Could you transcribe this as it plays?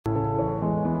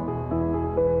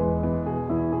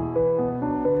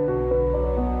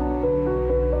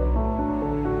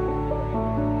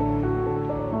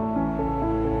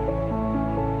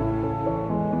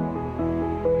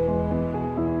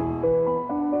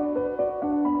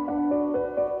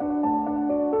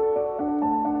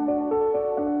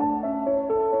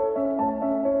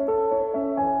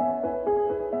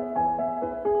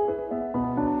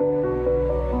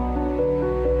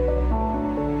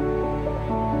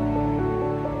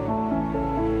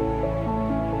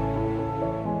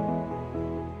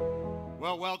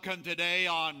Well, welcome today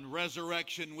on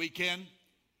Resurrection Weekend.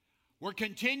 We're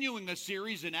continuing a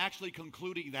series and actually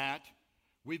concluding that.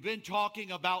 We've been talking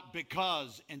about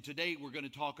because, and today we're going to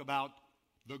talk about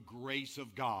the grace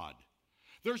of God.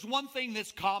 There's one thing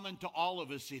that's common to all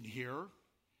of us in here,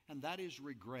 and that is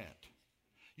regret.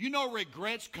 You know,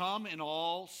 regrets come in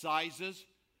all sizes.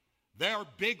 There are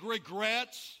big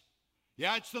regrets.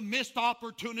 Yeah, it's the missed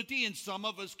opportunity, and some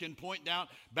of us can point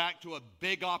back to a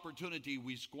big opportunity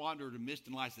we squandered and missed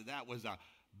in life. So that was a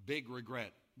big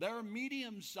regret. There are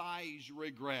medium-sized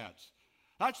regrets.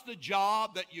 That's the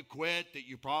job that you quit that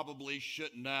you probably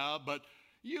shouldn't have, but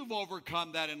you've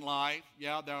overcome that in life.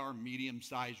 Yeah, there are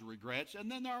medium-sized regrets,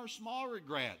 and then there are small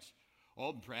regrets.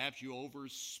 Oh, perhaps you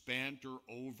overspent or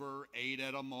overate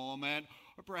at a moment,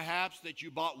 or perhaps that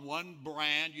you bought one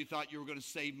brand, you thought you were going to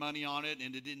save money on it,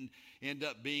 and it didn't end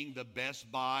up being the best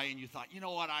buy, and you thought, you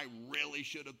know what, I really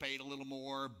should have paid a little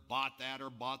more, bought that, or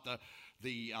bought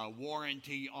the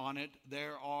warranty on it.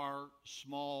 There are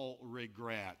small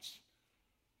regrets.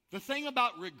 The thing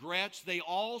about regrets, they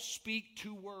all speak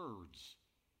two words: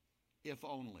 if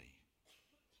only.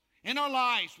 In our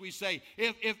lives, we say,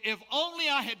 if only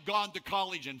I had gone to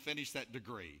college and finished that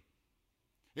degree.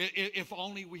 If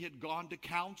only we had gone to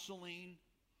counseling.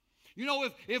 You know,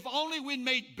 if only we'd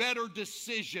made better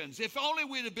decisions. If only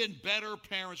we'd have been better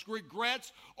parents.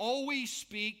 Regrets always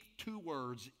speak two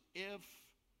words: if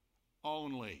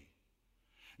only.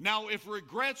 Now, if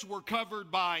regrets were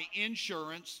covered by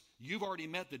insurance, you've already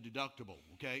met the deductible,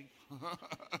 okay?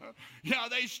 Yeah,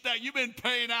 you've been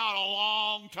paying out a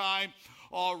long time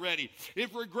already.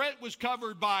 If regret was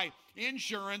covered by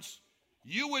insurance,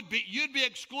 you'd be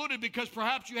excluded because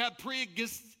perhaps you have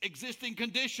pre-existing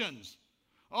conditions.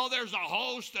 Oh, there's a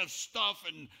host of stuff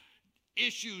and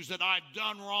issues that I've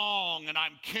done wrong, and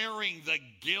I'm carrying the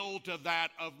guilt of that,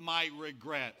 of my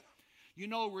regret. You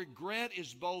know, regret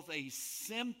is both a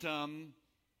symptom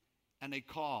and a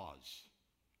cause.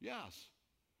 Yes.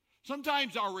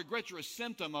 Sometimes our regrets are a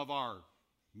symptom of our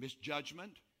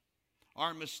misjudgment,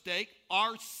 our mistake,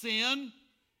 our sin.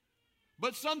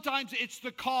 But sometimes it's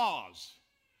the cause.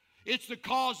 It's the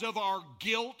cause of our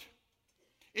guilt.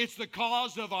 It's the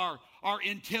cause of our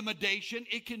intimidation.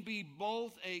 It can be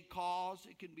both a cause,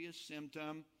 it can be a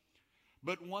symptom.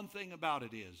 But one thing about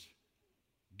it is,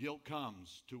 guilt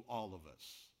comes to all of us.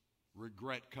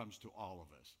 Regret comes to all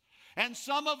of us. And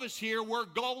some of us here, we're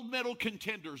gold medal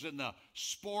contenders in the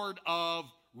sport of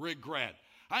regret.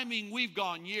 I mean, we've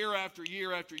gone year after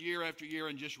year after year after year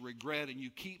and just regret, and you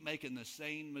keep making the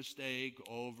same mistake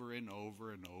over and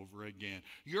over and over again.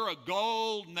 You're a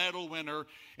gold medal winner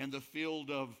in the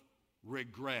field of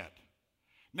regret.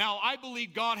 Now, I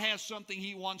believe God has something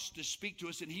He wants to speak to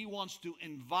us, and He wants to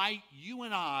invite you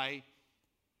and I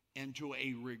into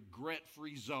a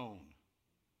regret-free zone.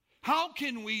 How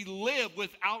can we live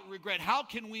without regret? How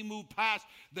can we move past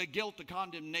the guilt, the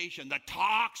condemnation, the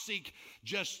toxic,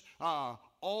 just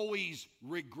always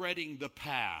regretting the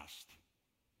past?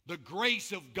 The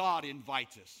grace of God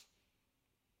invites us.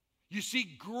 You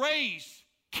see, grace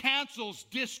cancels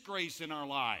disgrace in our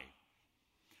life.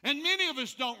 And many of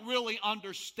us don't really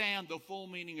understand the full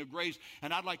meaning of grace.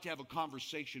 And I'd like to have a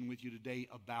conversation with you today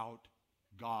about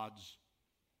God's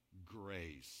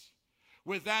grace.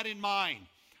 With that in mind,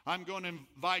 I'm going to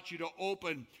invite you to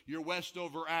open your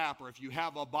Westover app, or if you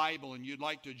have a Bible and you'd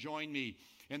like to join me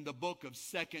in the book of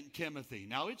 2 Timothy.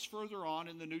 Now, it's further on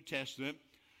in the New Testament.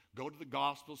 Go to the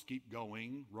Gospels, keep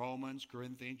going. Romans,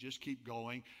 Corinthians, just keep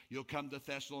going. You'll come to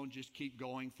Thessalonians, just keep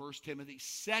going. 1 Timothy,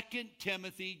 2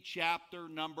 Timothy chapter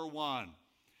number 1.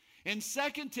 In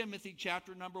 2 Timothy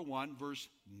chapter number 1, verse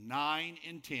 9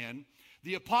 and 10,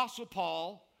 the Apostle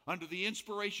Paul, under the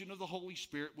inspiration of the Holy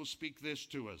Spirit, will speak this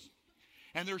to us.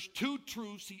 And there's two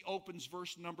truths he opens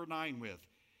verse number 9 with.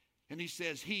 And he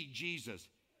says, He, Jesus,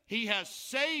 He has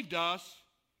saved us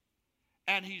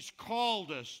and He's called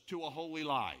us to a holy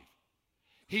life.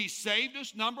 He saved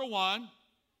us, number one,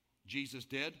 Jesus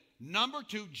did. Number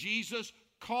two, Jesus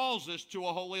calls us to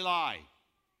a holy life.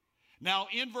 Now,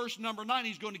 in verse number 9,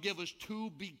 he's going to give us two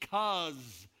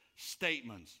because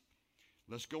statements.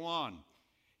 Let's go on.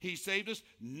 He saved us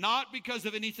not because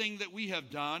of anything that we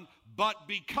have done, but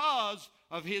because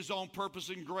of His own purpose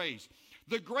and grace.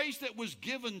 The grace that was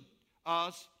given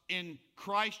us in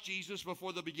Christ Jesus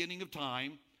before the beginning of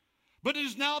time, but it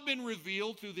has now been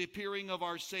revealed through the appearing of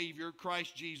our Savior,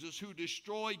 Christ Jesus, who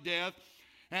destroyed death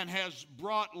and has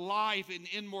brought life and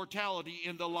immortality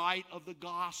in the light of the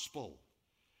gospel.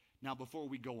 Now, before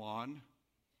we go on,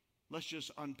 let's just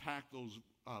unpack those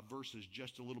verses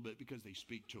just a little bit because they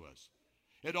speak to us.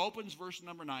 It opens verse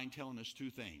number 9 telling us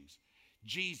two things.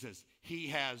 Jesus, He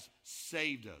has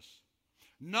saved us.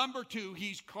 Number two,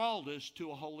 he's called us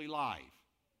to a holy life.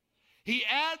 He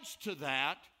adds to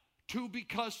that two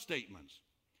because statements.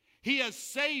 He has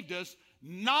saved us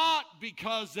not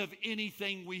because of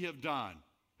anything we have done.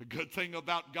 The good thing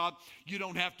about God, you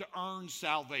don't have to earn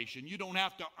salvation. You don't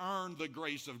have to earn the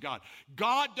grace of God.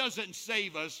 God doesn't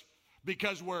save us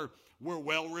because we're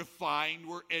well refined,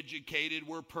 we're educated,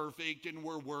 we're perfect, and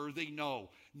we're worthy. No,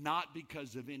 not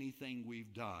because of anything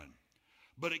we've done.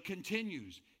 But it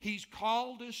continues. He's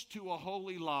called us to a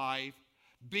holy life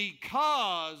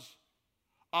because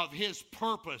of his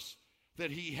purpose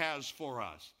that he has for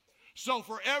us. So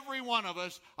for every one of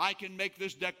us, I can make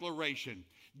this declaration.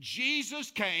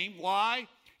 Jesus came. Why?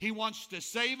 He wants to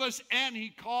save us, and he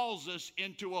calls us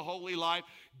into a holy life.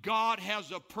 God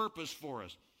has a purpose for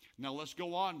us. Now let's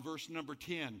go on. Verse number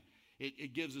 10.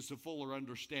 It gives us a fuller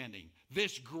understanding.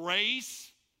 This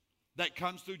grace that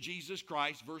comes through Jesus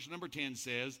Christ, verse number 10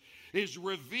 says, is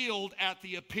revealed at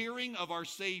the appearing of our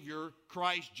Savior,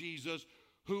 Christ Jesus,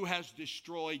 who has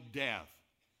destroyed death.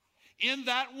 In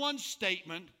that one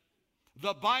statement,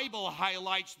 the Bible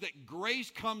highlights that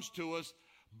grace comes to us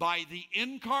by the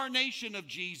incarnation of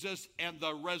Jesus and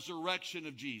the resurrection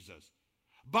of Jesus.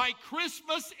 By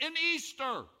Christmas and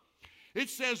Easter, it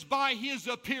says by his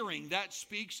appearing. That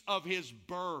speaks of his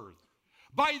birth.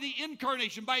 By the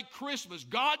incarnation, by Christmas,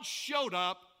 God showed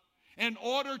up in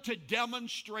order to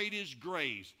demonstrate his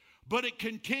grace. But it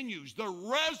continues. The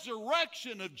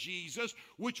resurrection of Jesus,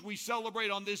 which we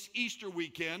celebrate on this Easter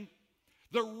weekend,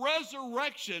 the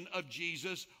resurrection of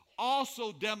Jesus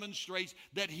also demonstrates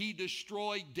that he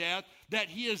destroyed death, that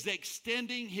he is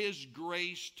extending his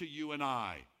grace to you and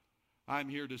I. I'm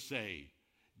here to say,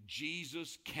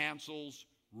 Jesus cancels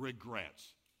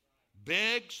regrets.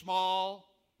 Big,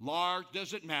 small, large,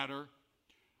 doesn't matter.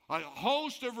 A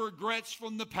host of regrets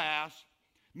from the past,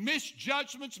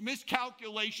 misjudgments,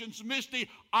 miscalculations,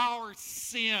 our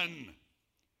sin.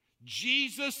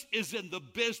 Jesus is in the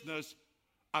business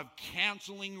of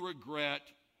canceling regret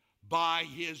by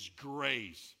his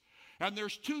grace. And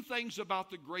there's two things about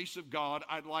the grace of God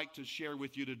I'd like to share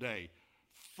with you today.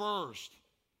 First,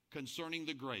 concerning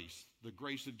the grace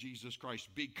of Jesus Christ,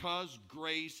 because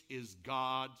grace is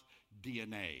God's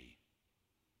DNA.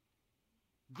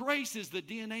 Grace is the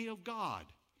DNA of God.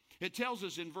 It tells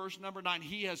us in verse number 9,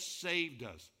 he has saved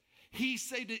us. He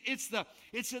saved it.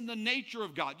 It's in the nature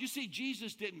of God. You see,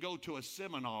 Jesus didn't go to a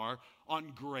seminar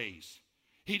on grace.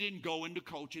 He didn't go into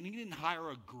coaching. He didn't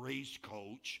hire a grace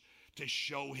coach to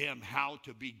show him how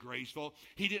to be graceful.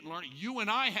 He didn't learn. You and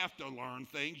I have to learn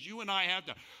things. You and I have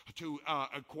to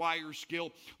acquire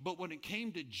skill. But when it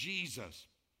came to Jesus,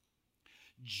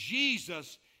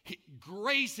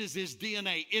 grace is his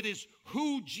DNA. It is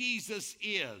who Jesus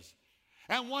is.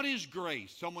 And what is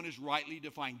grace? Someone has rightly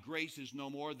defined grace is no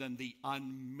more than the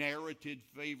unmerited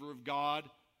favor of God.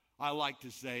 I like to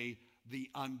say the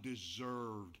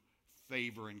undeserved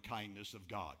favor and kindness of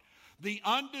God. The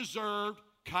undeserved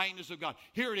kindness of God.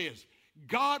 Here it is.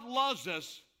 God loves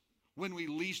us when we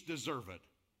least deserve it.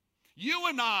 You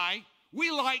and I, we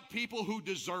like people who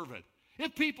deserve it.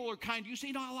 If people are kind, you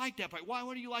say, no, I like that person. Why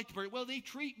do you like the person? Well, they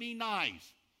treat me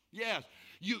nice. Yes,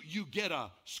 you get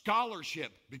a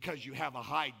scholarship because you have a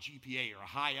high GPA or a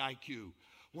high IQ.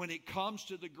 When it comes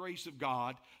to the grace of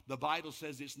God, the Bible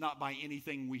says it's not by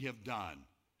anything we have done.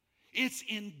 It's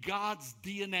in God's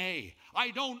DNA.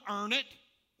 I don't earn it.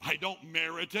 I don't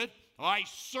merit it. I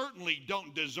certainly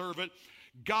don't deserve it.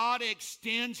 God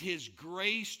extends his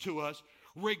grace to us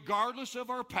regardless of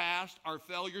our past, our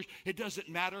failures. It doesn't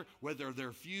matter whether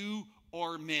they're few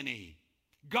or many.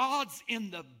 God's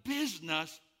in the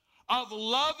business of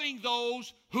loving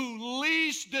those who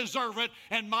least deserve it,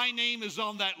 and my name is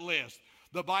on that list.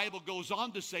 The Bible goes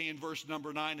on to say in verse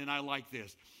number 9, and I like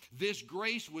this. This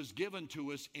grace was given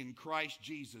to us in Christ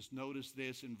Jesus. Notice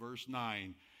this in verse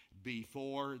 9.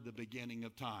 Before the beginning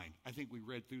of time. I think we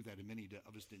read through that and many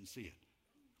of us didn't see it.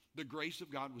 The grace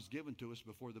of God was given to us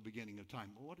before the beginning of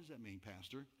time. Well, what does that mean,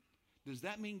 Pastor? Does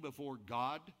that mean before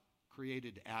God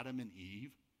created Adam and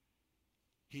Eve,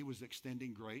 he was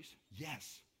extending grace?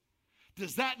 Yes.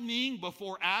 Does that mean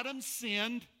before Adam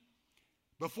sinned,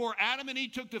 before Adam and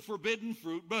Eve took the forbidden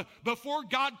fruit, before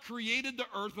God created the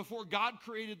earth, before God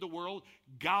created the world,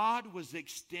 God was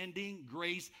extending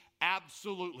grace?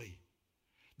 Absolutely.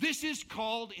 This is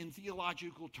called, in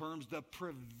theological terms, the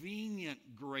prevenient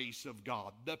grace of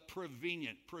God. The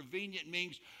prevenient. Prevenient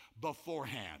means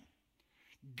beforehand.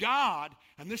 God,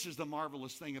 and this is the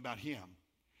marvelous thing about him,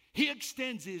 he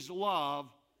extends his love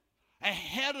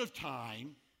ahead of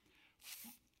time,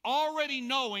 already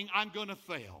knowing I'm going to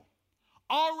fail,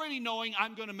 already knowing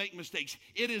I'm going to make mistakes.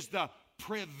 It is the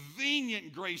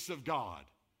prevenient grace of God.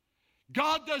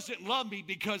 God doesn't love me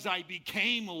because I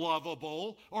became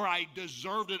lovable or I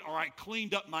deserved it or I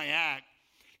cleaned up my act.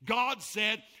 God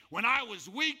said, when I was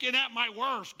weak and at my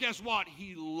worst, guess what?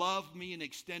 He loved me and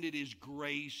extended his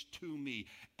grace to me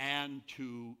and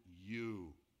to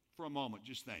you. For a moment,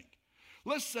 just think.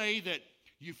 Let's say that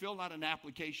you fill out an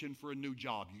application for a new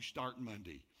job. You start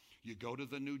Monday. You go to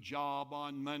the new job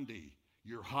on Monday.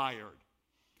 You're hired.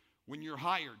 When you're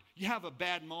hired, you have a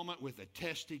bad moment with a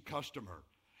testy customer.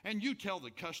 And you tell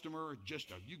the customer,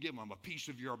 you give them a piece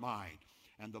of your mind.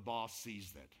 And the boss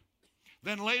sees that.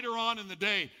 Then later on in the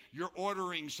day, you're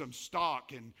ordering some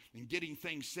stock and getting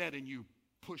things set. And you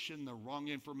push in the wrong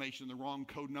information, the wrong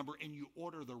code number. And you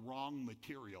order the wrong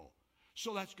material.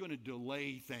 So that's going to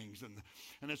delay things.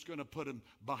 And it's going to put them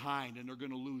behind. And they're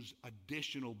going to lose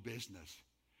additional business.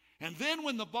 And then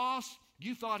when the boss,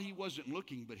 you thought he wasn't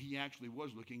looking, but he actually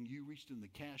was looking, you reached in the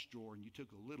cash drawer and you took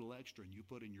a little extra and you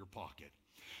put in your pocket.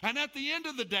 And at the end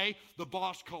of the day, the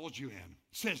boss calls you in,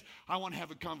 says, I want to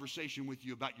have a conversation with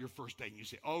you about your first day. And you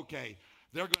say, okay,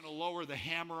 they're going to lower the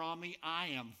hammer on me. I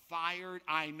am fired.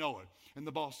 I know it. And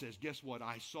the boss says, guess what?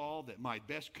 I saw that my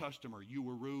best customer, you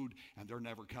were rude, and they're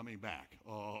never coming back.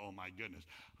 Oh, my goodness.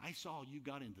 I saw you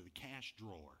got into the cash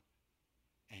drawer.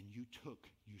 And you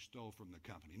stole from the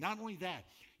company. Not only that,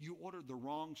 you ordered the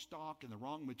wrong stock and the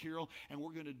wrong material, and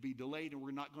we're going to be delayed, and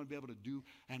we're not going to be able to do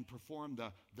and perform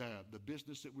the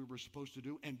business that we were supposed to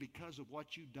do. And because of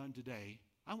what you've done today,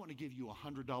 I want to give you a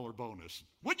 $100 bonus.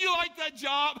 Would you like that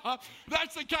job?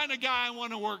 That's the kind of guy I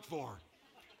want to work for.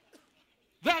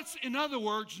 That's, in other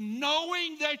words,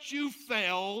 knowing that you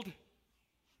failed,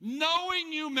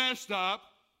 knowing you messed up,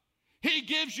 he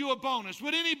gives you a bonus.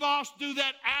 Would any boss do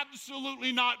that?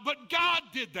 Absolutely not. But God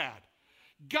did that.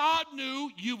 God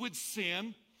knew you would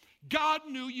sin. God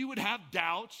knew you would have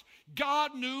doubts.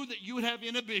 God knew that you would have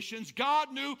inhibitions.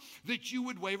 God knew that you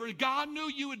would waver. God knew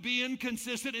you would be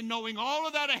inconsistent. And knowing all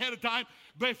of that ahead of time,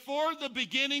 before the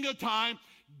beginning of time,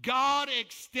 God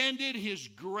extended his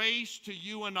grace to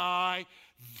you and I.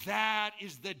 That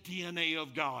is the DNA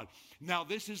of God. Now,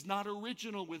 this is not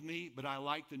original with me, but I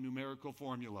like the numerical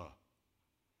formula.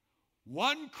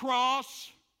 1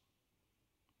 cross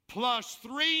plus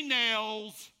 3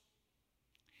 nails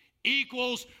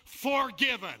equals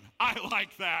forgiven. I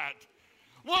like that.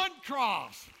 1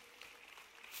 cross,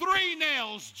 3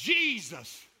 nails,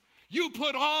 Jesus. You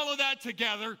put all of that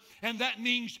together, and that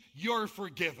means you're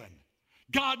forgiven.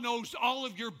 God knows all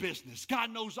of your business. God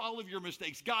knows all of your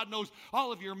mistakes. God knows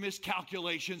all of your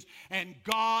miscalculations. And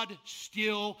God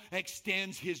still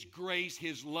extends his grace,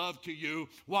 his love to you.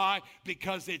 Why?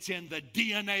 Because it's in the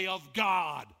DNA of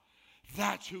God.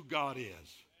 That's who God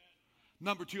is.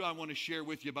 Number 2, I want to share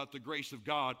with you about the grace of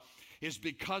God is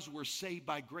because we're saved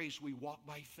by grace, we walk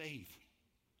by faith.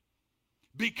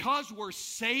 Because we're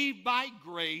saved by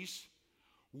grace,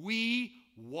 we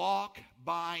walk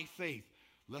by faith.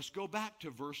 Let's go back to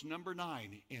verse number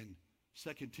 9 in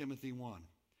 2 Timothy 1.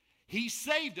 He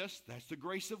saved us, that's the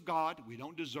grace of God, we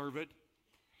don't deserve it,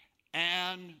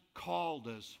 and called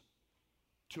us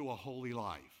to a holy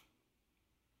life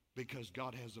because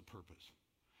God has a purpose.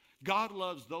 God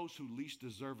loves those who least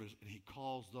deserve it, and he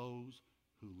calls those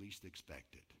who least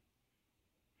expect it.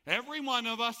 Every one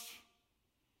of us,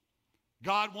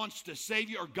 God wants to save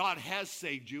you, or God has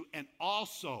saved you, and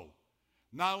also,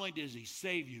 not only does he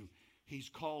save you, he's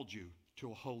called you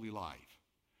to a holy life.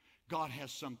 God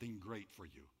has something great for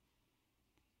you.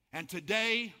 And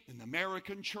today, in the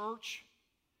American church,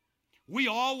 we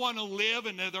all want to live,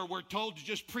 and we're told to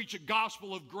just preach a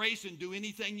gospel of grace and do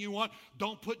anything you want.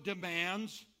 Don't put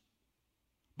demands.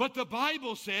 But the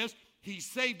Bible says he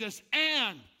saved us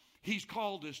and he's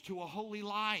called us to a holy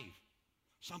life.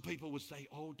 Some people would say,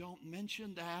 oh, don't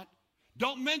mention that.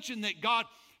 Don't mention that God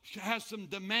has some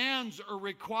demands or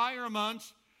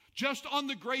requirements. Just on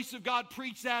the grace of God,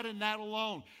 preach that and that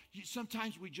alone.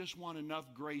 Sometimes we just want enough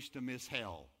grace to miss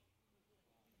hell.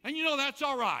 And you know, that's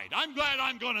all right. I'm glad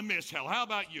I'm going to miss hell. How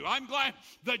about you? I'm glad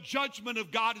the judgment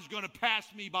of God is going to pass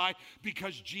me by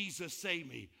because Jesus saved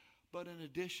me. But in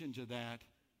addition to that,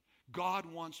 God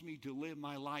wants me to live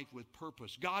my life with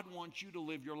purpose. God wants you to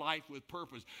live your life with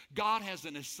purpose. God has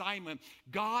an assignment.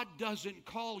 God doesn't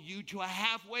call you to a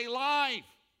halfway life.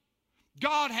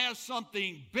 God has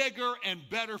something bigger and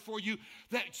better for you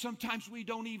that sometimes we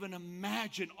don't even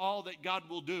imagine all that God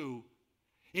will do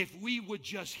if we would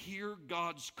just hear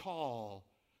God's call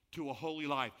to a holy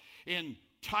life. In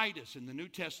Titus, in the New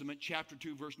Testament, chapter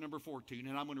 2, verse number 14,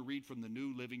 and I'm going to read from the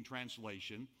New Living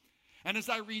Translation. And as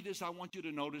I read this, I want you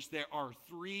to notice there are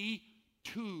two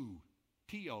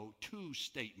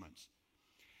statements.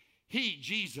 He,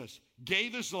 Jesus,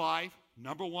 gave his life,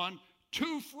 number one,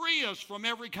 to free us from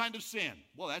every kind of sin.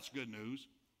 Well, that's good news.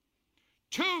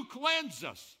 To cleanse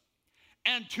us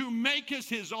and to make us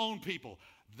his own people.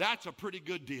 That's a pretty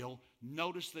good deal.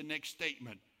 Notice the next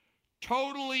statement.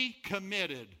 Totally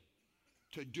committed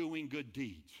to doing good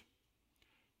deeds.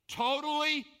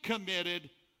 Totally committed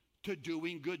to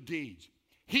doing good deeds.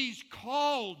 He's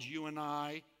called you and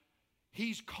I.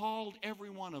 He's called every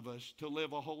one of us to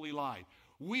live a holy life.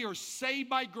 We are saved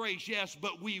by grace, yes,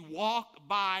 but we walk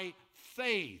by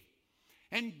faith.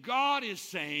 And God is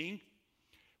saying,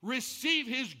 receive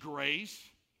his grace,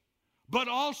 but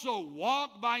also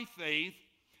walk by faith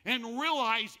and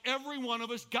realize every one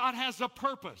of us, God has a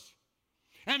purpose.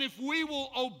 And if we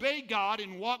will obey God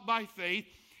and walk by faith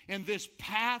in this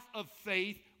path of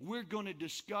faith, we're going to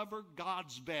discover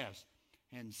God's best.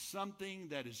 And something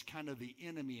that is kind of the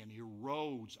enemy and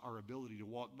erodes our ability to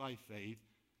walk by faith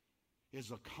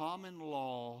is a common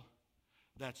law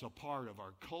that's a part of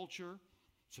our culture.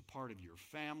 It's a part of your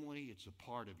family. It's a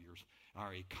part of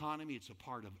our economy. It's a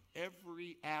part of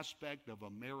every aspect of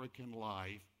American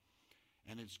life.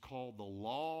 And it's called the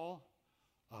law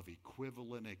of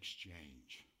equivalent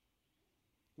exchange.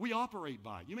 We operate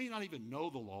by it. You may not even know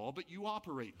the law, but you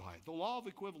operate by it. The law of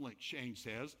equivalent exchange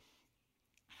says,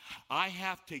 I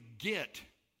have to get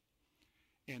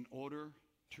in order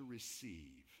to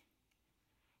receive.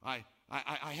 I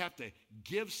have to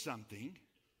give something.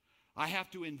 I have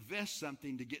to invest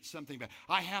something to get something back.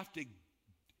 I have to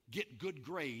get good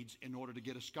grades in order to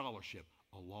get a scholarship.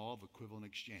 A law of equivalent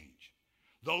exchange.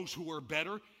 Those who are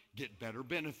better get better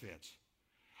benefits.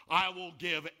 I will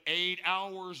give 8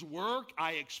 hours work.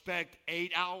 I expect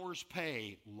 8 hours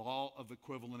pay. Law of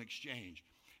equivalent exchange.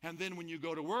 And then when you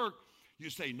go to work, you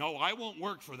say, no, I won't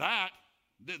work for that.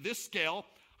 This scale,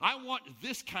 I want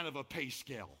this kind of a pay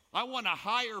scale. I want a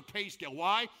higher pay scale.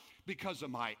 Why? Because of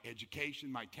my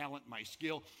education, my talent, my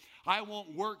skill. I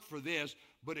won't work for this,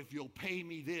 but if you'll pay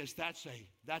me this, that's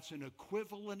an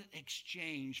equivalent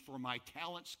exchange for my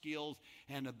talent, skills,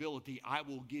 and ability. I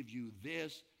will give you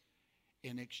this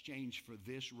in exchange for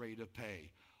this rate of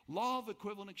pay. Law of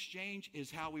equivalent exchange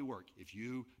is how we work. If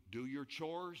you do your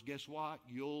chores, guess what?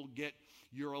 You'll get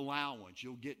your allowance.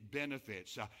 You'll get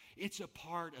benefits. It's a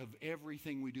part of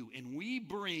everything we do. And we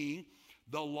bring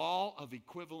the law of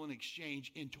equivalent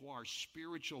exchange into our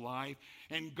spiritual life.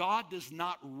 And God does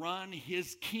not run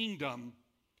his kingdom.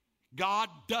 God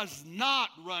does not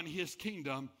run his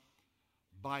kingdom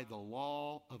by the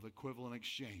law of equivalent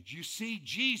exchange. You see,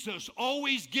 Jesus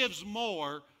always gives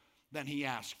more than he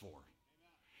asks for.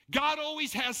 God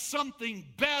always has something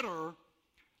better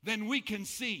than we can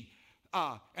see.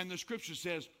 And the scripture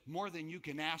says, more than you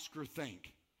can ask or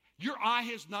think. Your eye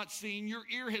has not seen, your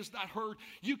ear has not heard.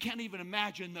 You can't even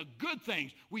imagine the good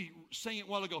things. We sang it a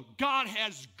while ago. God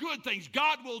has good things.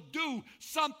 God will do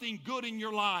something good in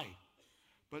your life.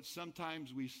 But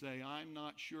sometimes we say, I'm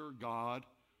not sure, God.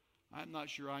 I'm not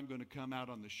sure I'm going to come out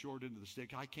on the short end of the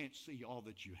stick. I can't see all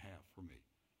that you have for me.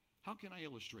 How can I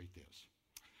illustrate this?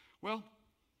 Well,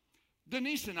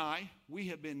 Denise and I, we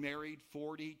have been married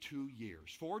 42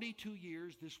 years. 42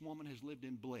 years, this woman has lived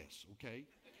in bliss, okay?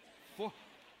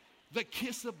 The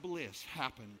kiss of bliss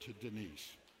happened to Denise.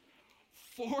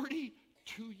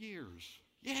 42 years.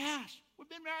 Yes, we've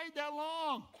been married that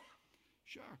long.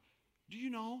 Sure. Do you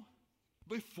know,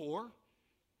 before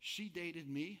she dated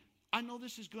me, I know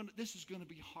this is going to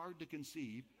be hard to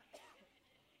conceive.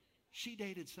 She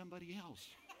dated somebody else.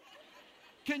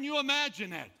 Can you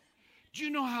imagine that? Do you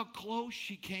know how close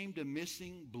she came to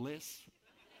missing bliss?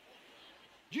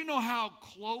 Do you know how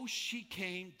close she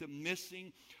came to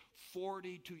missing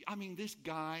 42? I mean, this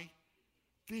guy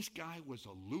was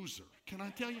a loser. Can I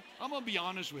tell you? I'm going to be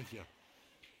honest with you.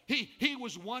 He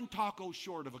was one taco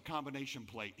short of a combination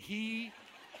plate. He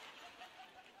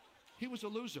was a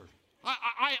loser.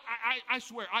 I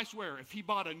swear, if he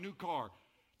bought a new car,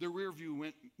 the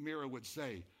rearview mirror would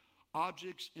say,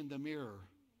 objects in the mirror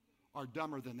are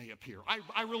dumber than they appear.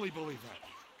 I really believe that.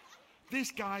 This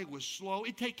guy was slow.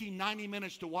 It'd take him 90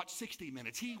 minutes to watch 60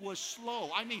 minutes. He was slow.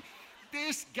 I mean,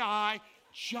 this guy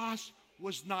just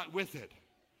was not with it.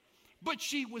 But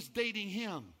she was dating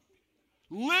him.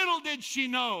 Little did she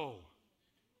know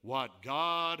what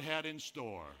God had in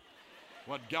store.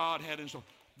 What God had in store.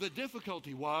 The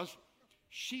difficulty was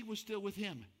she was still with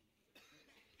him.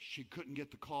 She couldn't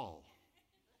get the call.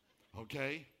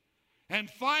 Okay? And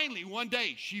finally, one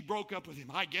day, she broke up with him.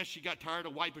 I guess she got tired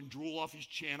of wiping drool off his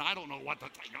chin. I don't know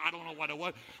what it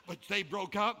was. But they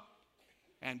broke up.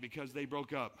 And because they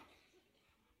broke up,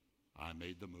 I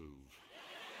made the move.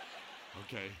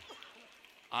 Okay?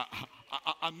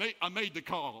 I made the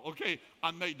call. Okay?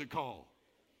 I made the call.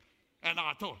 And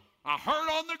I told her, I heard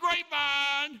on the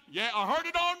grapevine. Yeah, I heard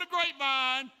it on the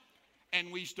grapevine.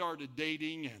 And we started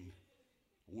dating and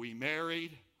we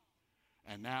married.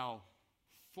 And now,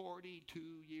 42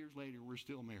 years later, we're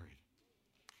still married.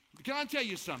 Can I tell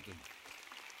you something?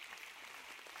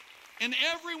 In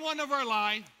every one of our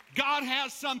lives, God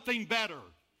has something better.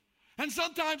 And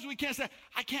sometimes we can't say,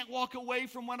 I can't walk away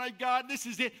from what I've got. This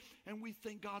is it. And we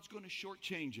think God's going to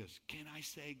shortchange us. Can I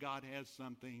say God has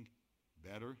something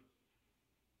better?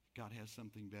 God has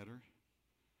something better.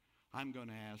 I'm going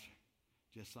to ask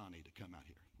Jessani to come out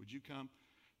here. Would you come?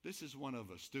 This is one of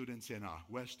the students in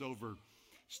Westover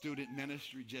Student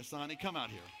Ministry. Jessani, come out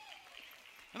here.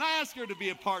 And I asked her to be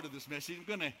a part of this message. I'm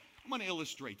going to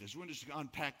illustrate this. We're just going to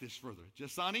unpack this further.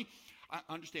 Jessani, I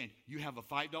understand you have a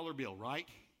 $5 bill, right?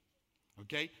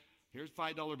 Okay, here's a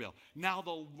 $5 bill. Now,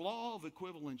 the law of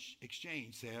equivalent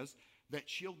exchange says that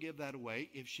she'll give that away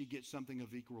if she gets something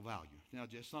of equal value. Now,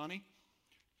 Jessani,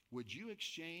 would you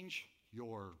exchange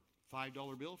your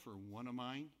 $5 bill for one of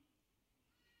mine?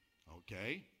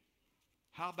 Okay.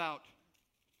 How about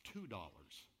 $2?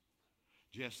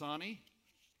 Jessani,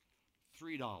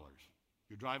 $3.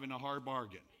 You're driving a hard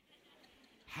bargain.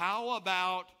 How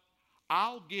about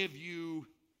I'll give you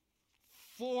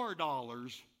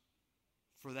 $4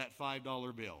 for that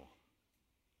 $5 bill?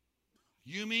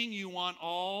 You mean you want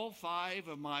all 5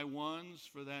 of my ones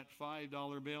for that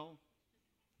 $5 bill?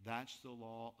 That's the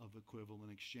law of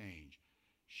equivalent exchange.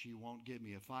 She won't give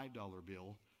me a $5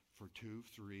 bill for 2,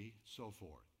 3, so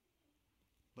forth.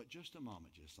 But just a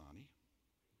moment, Jessani.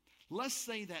 Let's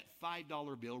say that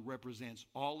 $5 bill represents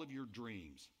all of your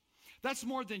dreams. That's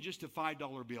more than just a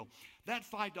 $5 bill. That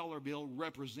 $5 bill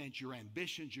represents your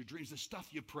ambitions, your dreams, the stuff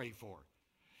you pray for.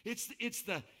 It's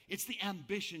the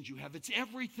ambitions you have. It's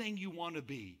everything you want to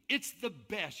be. It's the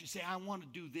best. You say, I want to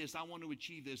do this. I want to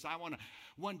achieve this. I want to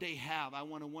one day have. I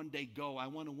want to one day go. I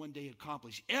want to one day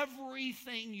accomplish.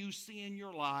 Everything you see in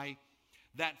your life,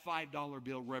 that $5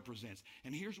 bill represents.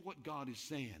 And here's what God is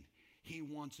saying. He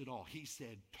wants it all. He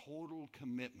said total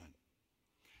commitment.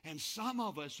 And some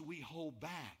of us, we hold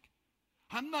back.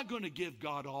 I'm not going to give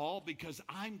God all because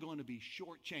I'm going to be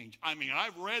shortchanged. I mean,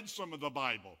 I've read some of the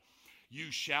Bible.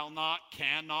 You shall not,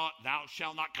 cannot, thou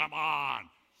shalt not. Come on.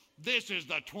 This is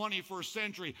the 21st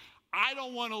century. I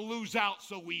don't want to lose out,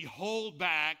 so we hold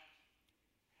back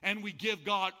and we give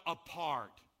God a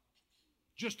part,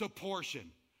 just a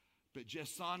portion. But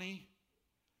Jessani,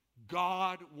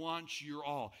 God wants your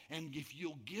all. And if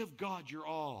you'll give God your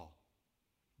all,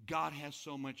 God has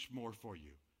so much more for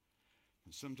you.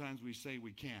 And sometimes we say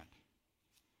we can't.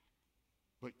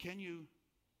 But can you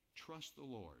trust the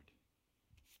Lord?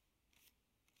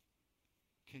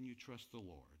 Can you trust the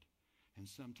Lord? And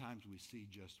sometimes we see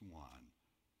just one.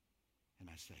 And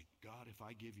I say, God, if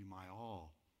I give you my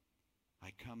all,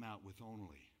 I come out with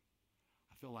only.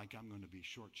 I feel like I'm going to be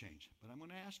shortchanged. But I'm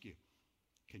going to ask you,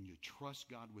 can you trust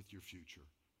God with your future?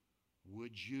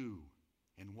 Would you,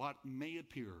 in what may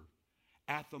appear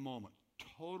at the moment,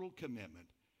 total commitment,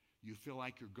 you feel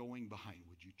like you're going behind,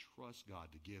 would you trust God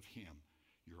to give him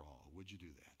your all? Would you do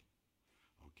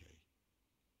that? Okay.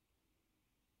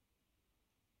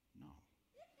 No.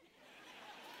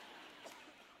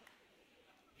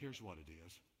 Here's what it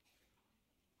is.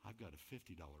 I've got a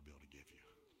 $50 bill to give you.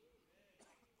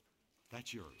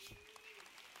 That's yours.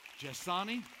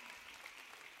 Jessani,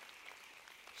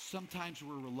 sometimes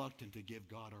we're reluctant to give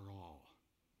God our all.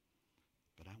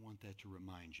 But I want that to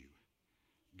remind you,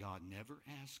 God never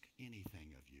asks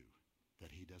anything of you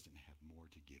that he doesn't have more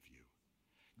to give you.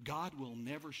 God will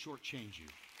never shortchange you.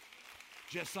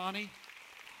 Jessani,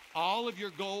 all of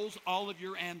your goals, all of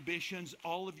your ambitions,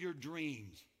 all of your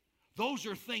dreams, those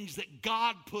are things that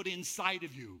God put inside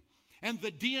of you. And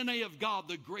the DNA of God,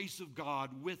 the grace of God,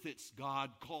 with it, God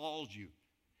calls you.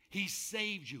 He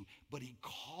saved you, but he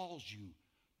calls you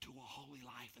to a holy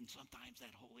life. And sometimes that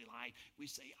holy life, we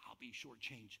say, I'll be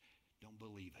shortchanged. Don't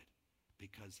believe it.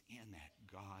 Because in that,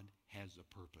 God has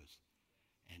a purpose.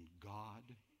 And God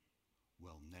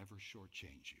will never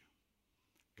shortchange you.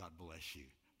 God bless you.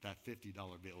 That $50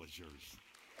 bill is yours.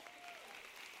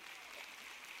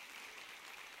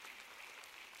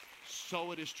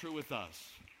 So it is true with us.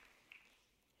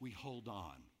 We hold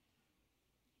on.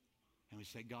 And we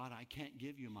say, God, I can't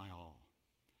give you my all.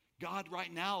 God,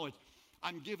 right now,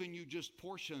 I'm giving you just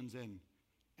portions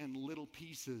and little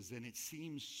pieces, and it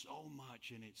seems so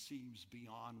much, and it seems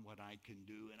beyond what I can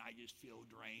do, and I just feel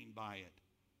drained by it.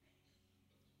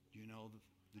 You know,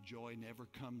 the joy never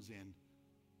comes in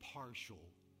partial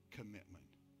commitment.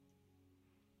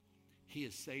 He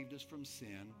has saved us from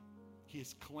sin. He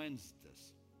has cleansed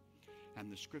us.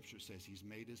 And the scripture says he's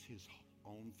made us his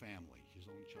own family, his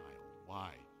own child.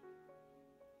 Why?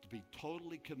 be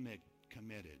totally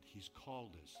committed. He's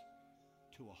called us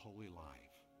to a holy life.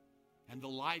 And the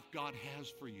life God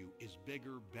has for you is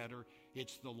bigger, better.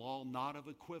 It's the law not of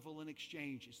equivalent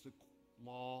exchange. It's the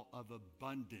law of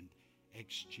abundant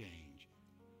exchange.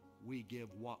 We give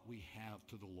what we have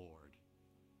to the Lord,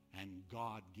 and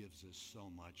God gives us so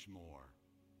much more,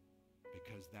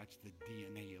 because that's the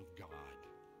DNA of God.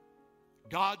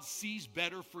 God sees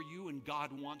better for you, and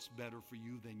God wants better for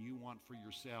you than you want for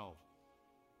yourself.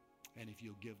 And if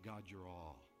you'll give God your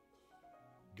all,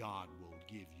 God will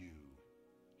give you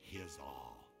His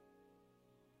all.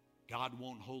 God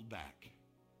won't hold back.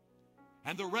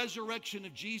 And the resurrection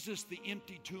of Jesus, the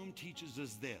empty tomb, teaches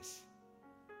us this.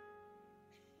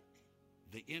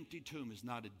 The empty tomb is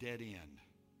not a dead end.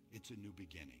 It's a new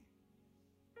beginning.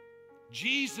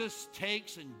 Jesus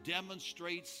takes and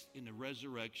demonstrates in the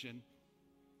resurrection,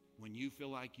 when you feel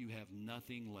like you have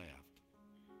nothing left,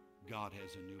 God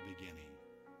has a new beginning.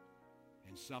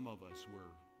 And some of us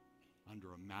were under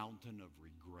a mountain of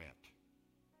regret,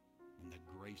 and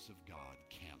the grace of God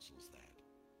cancels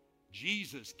that.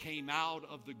 Jesus came out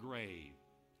of the grave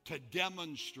to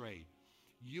demonstrate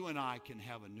you and I can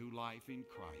have a new life in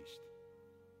Christ.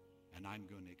 And I'm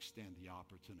going to extend the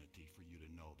opportunity for you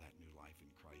to know that new life in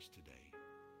Christ today.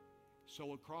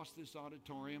 So across this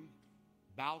auditorium,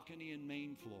 balcony and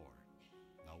main floor,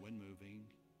 no one moving,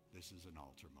 this is an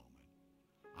altar moment.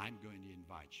 I'm going to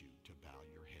invite you to bow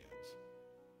your heads,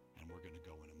 and we're going to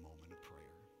go in a moment of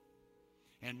prayer.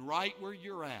 And right where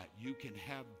you're at, you can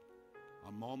have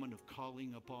a moment of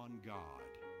calling upon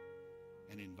God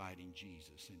and inviting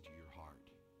Jesus into your heart.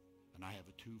 And I have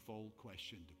a twofold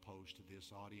question to pose to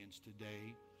this audience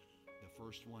today. The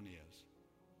first one is,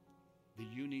 do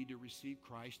you need to receive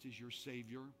Christ as your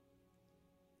Savior?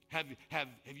 Have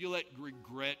you let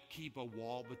regret keep a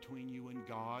wall between you and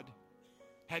God?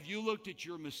 Have you looked at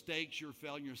your mistakes, your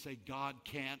failure, and say, God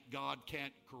can't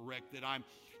correct it. I'm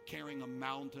carrying a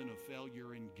mountain of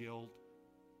failure and guilt,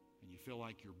 and you feel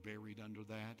like you're buried under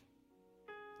that?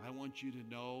 I want you to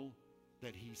know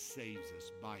that He saves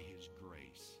us by His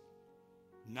grace.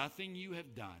 Nothing you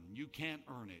have done. You can't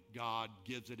earn it. God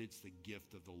gives it. It's the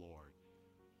gift of the Lord.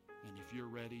 And if you're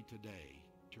ready today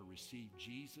to receive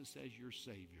Jesus as your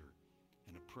Savior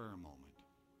in a prayer moment,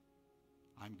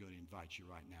 I'm going to invite you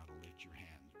right now to lift your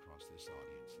hand across this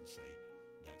audience and say,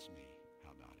 that's me.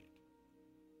 How about it?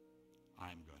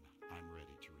 I'm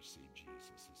ready to receive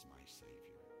Jesus as my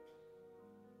Savior.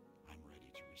 I'm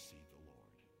ready to receive the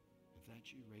Lord. If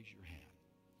that's you, raise your hand.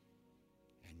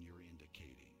 And you're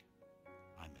indicating,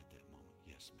 I'm at that moment.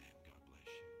 Yes, ma'am. God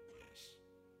bless you. Yes.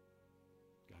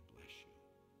 God bless you.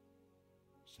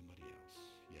 Somebody else.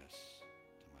 Yes.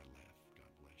 To my left. God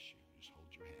bless you. Just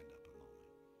hold your hand up a moment.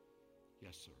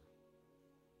 Yes, sir.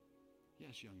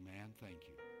 Yes, young man. Thank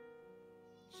you.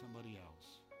 Somebody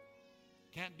else.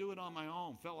 Can't do it on my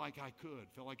own. Felt like I could.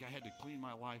 Felt like I had to clean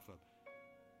my life up.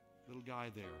 Little guy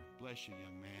there. Bless you,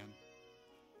 young man.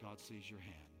 God sees your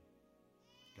hand.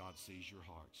 God sees your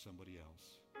heart. Somebody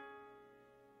else.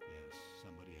 Yes,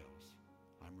 somebody else.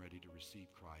 I'm ready to receive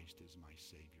Christ as my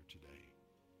Savior today.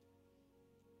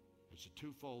 It's a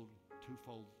twofold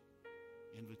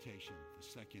invitation. The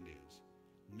second is,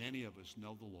 many of us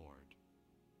know the Lord.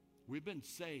 We've been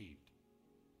saved,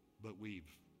 but we've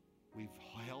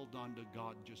held on to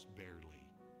God just barely.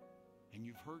 And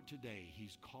you've heard today,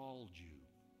 He's called you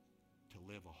to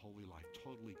live a holy life,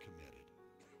 totally committed.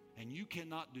 And you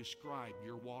cannot describe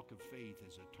your walk of faith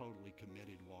as a totally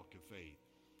committed walk of faith.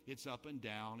 It's up and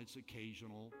down. It's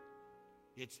occasional.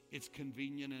 It's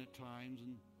convenient at times,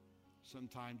 and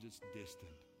sometimes it's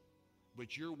distant.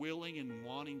 But you're willing and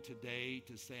wanting today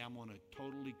to say, I'm going to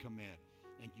totally commit.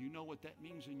 And you know what that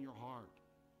means in your heart.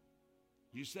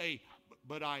 You say,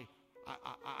 but I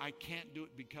can't do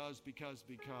it because.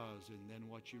 And then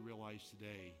what you realize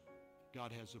today,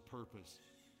 God has a purpose.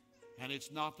 And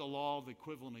it's not the law of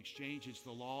equivalent exchange. It's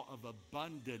the law of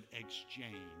abundant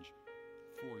exchange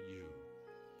for you.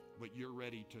 But you're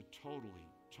ready to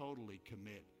totally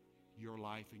commit your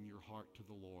life and your heart to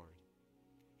the Lord.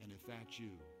 And if that's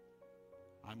you,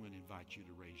 I'm going to invite you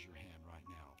to raise your hand right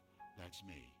now. That's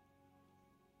me.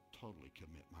 Totally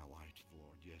commit my life to the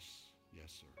Lord. Yes,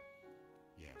 sir.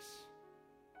 Yes,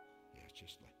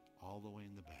 just like all the way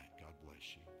in the back. God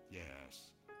bless you. Yes,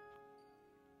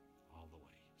 all the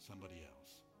way. Somebody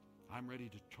else. I'm ready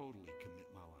to totally commit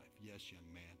my life. Yes, young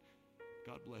man.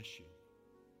 God bless you.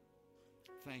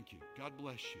 Thank you. God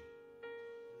bless you.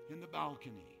 In the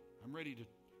balcony, I'm ready to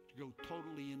go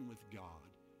totally in with God.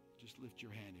 Just lift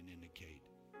your hand and indicate.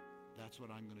 That's what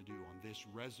I'm going to do on this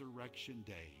resurrection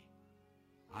day.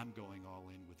 I'm going all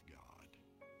in with God.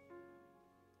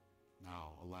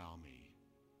 Now allow me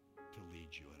to lead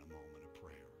you in a moment of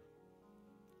prayer.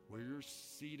 Where you're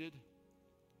seated,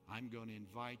 I'm going to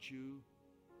invite you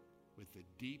with the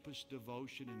deepest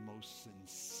devotion and most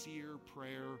sincere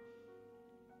prayer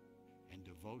and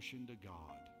devotion to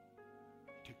God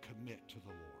to commit to the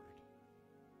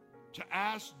Lord. To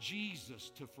ask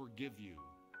Jesus to forgive you.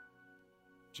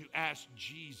 To ask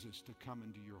Jesus to come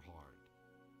into your heart.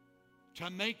 To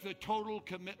make the total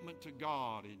commitment to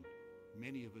God. And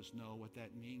many of us know what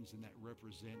that means and that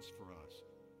represents for us.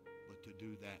 But to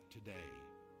do that today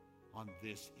on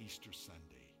this Easter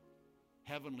Sunday.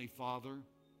 Heavenly Father,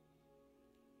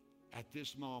 at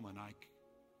this moment I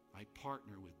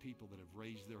partner with people that have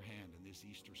raised their hand in this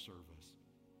Easter service.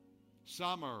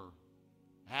 Some are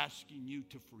asking you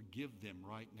to forgive them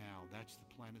right now. That's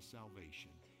the plan of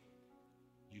salvation.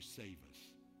 You save us.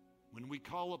 When we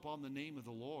call upon the name of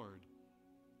the Lord,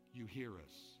 you hear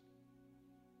us.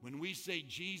 When we say,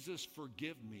 Jesus,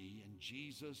 forgive me, and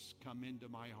Jesus, come into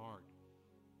my heart,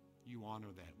 you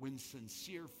honor that. When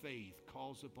sincere faith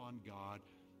calls upon God,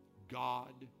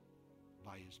 God,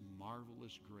 by his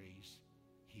marvelous grace,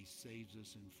 he saves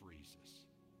us and frees us.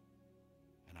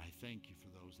 And I thank you for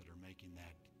those that are making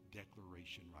that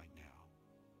declaration right now.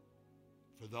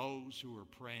 For those who are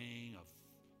praying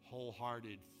a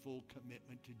wholehearted, full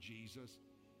commitment to Jesus.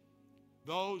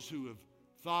 Those who have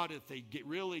thought if they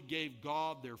really gave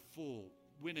God their full,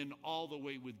 went in all the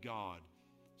way with God,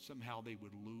 somehow they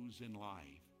would lose in life.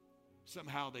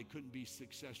 Somehow they couldn't be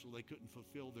successful. They couldn't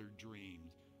fulfill their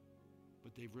dreams.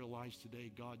 But they've realized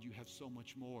today, God, you have so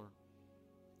much more.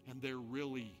 And they're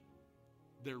really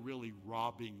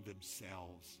robbing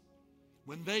themselves.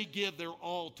 When they give their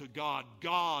all to God,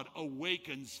 God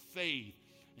awakens faith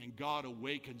and God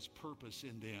awakens purpose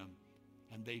in them.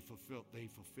 And they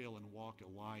fulfill and walk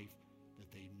a life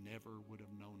that they never would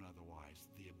have known otherwise,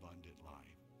 the abundant life.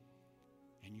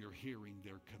 And you're hearing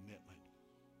their commitment,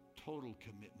 total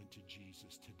commitment to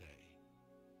Jesus today.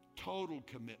 Total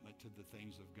commitment to the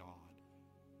things of God.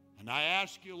 And I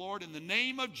ask you, Lord, in the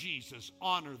name of Jesus,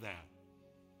 honor that.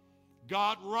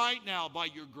 God, right now, by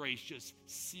your grace, just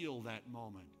seal that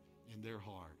moment in their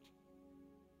heart.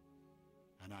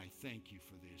 And I thank you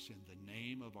for this in the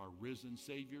name of our risen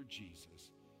Savior,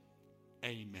 Jesus.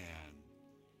 Amen.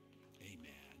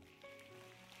 Amen.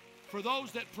 For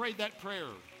those that prayed that prayer,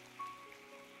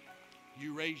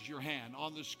 you raised your hand.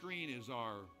 On the screen is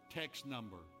our text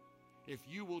number. If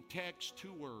you will text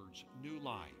 2 words, new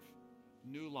life,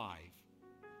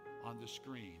 on the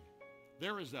screen.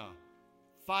 There is a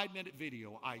 5-minute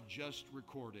video I just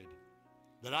recorded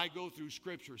that I go through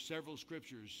scripture, several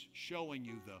scriptures, showing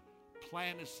you the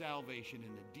plan of salvation in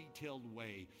a detailed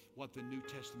way, what the New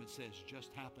Testament says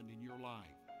just happened in your life.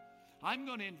 I'm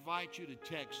going to invite you to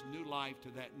text new life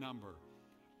to that number.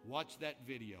 Watch that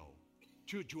video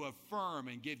to affirm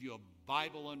and give you a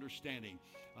Bible understanding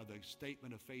of the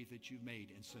statement of faith that you've made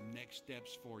and some next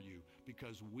steps for you,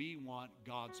 because we want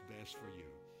God's best for you.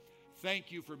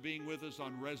 Thank you for being with us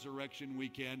on Resurrection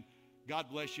Weekend. God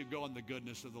bless you. Go in the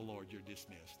goodness of the Lord. You're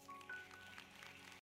dismissed.